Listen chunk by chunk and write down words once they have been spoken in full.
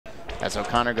as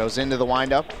O'Connor goes into the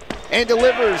windup and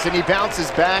delivers, and he bounces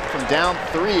back from down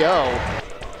 3-0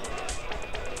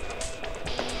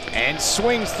 and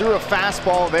swings through a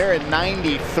fastball there at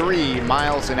 93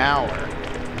 miles an hour.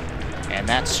 And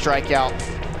that's strikeout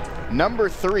number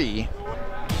 3.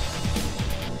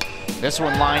 This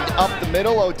one lined up the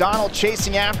middle. O'Donnell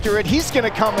chasing after it. He's going to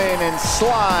come in and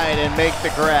slide and make the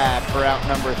grab for out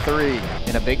number 3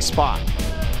 in a big spot.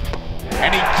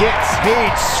 And he gets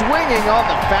Page swinging on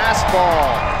the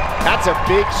fastball. That's a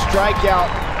big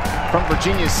strikeout from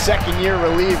Virginia's second-year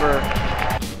reliever.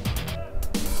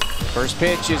 First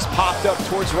pitch is popped up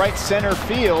towards right center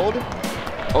field.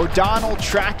 O'Donnell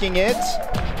tracking it.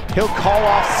 He'll call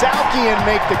off Salke and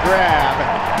make the grab.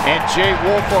 And Jay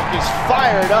Woolfolk is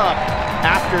fired up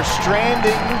after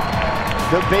stranding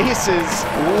the bases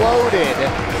loaded.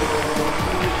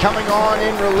 Coming on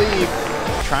in relief,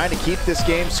 trying to keep this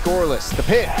game scoreless. The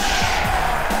pitch.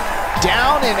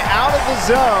 Down and out of the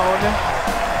zone.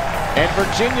 And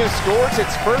Virginia scores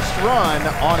its first run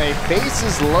on a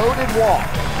bases-loaded walk.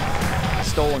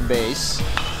 Stolen base.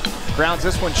 Grounds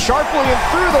this one sharply and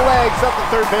through the legs of the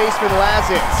third baseman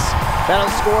Lazitz.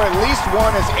 That'll score at least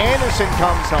one as Anderson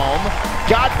comes home.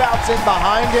 Godbout's in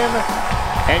behind him,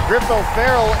 and Griffo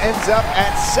Farrell ends up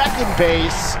at second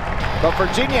base. But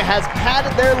Virginia has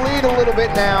padded their lead a little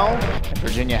bit now. And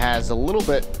Virginia has a little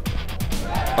bit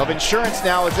of insurance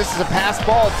now as this is a pass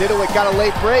ball. Didowick got a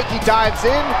late break. He dives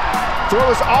in,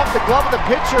 throws off the glove of the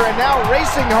pitcher, and now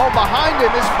racing home behind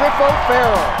him is Griffo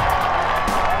Farrell.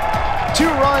 2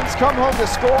 runs come home to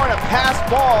score on a pass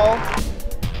ball.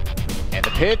 And the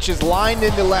pitch is lined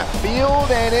into left field,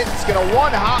 and it's going to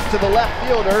one-hop to the left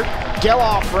fielder.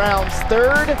 Geloff rounds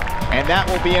third, and that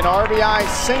will be an RBI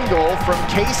single from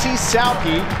Casey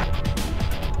Salke.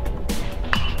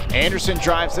 Anderson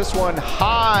drives this one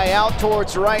high out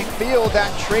towards right field. That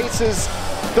traces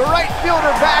the right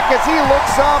fielder back as he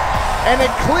looks up, and it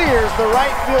clears the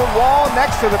right field wall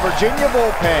next to the Virginia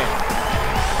bullpen.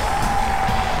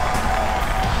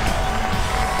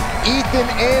 Ethan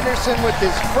Anderson with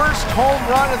his first home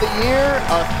run of the year,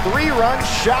 a 3-run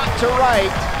shot to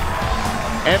right.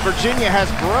 And Virginia has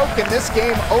broken this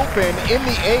game open in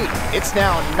the 8th. It's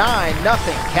now 9-0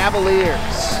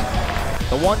 Cavaliers.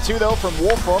 The 1-2 though from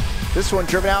Woolfolk. This one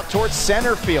driven out towards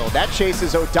center field. That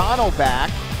chases O'Donnell back.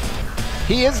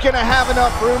 He is going to have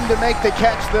enough room to make the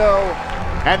catch though,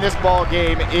 and this ball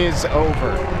game is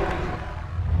over.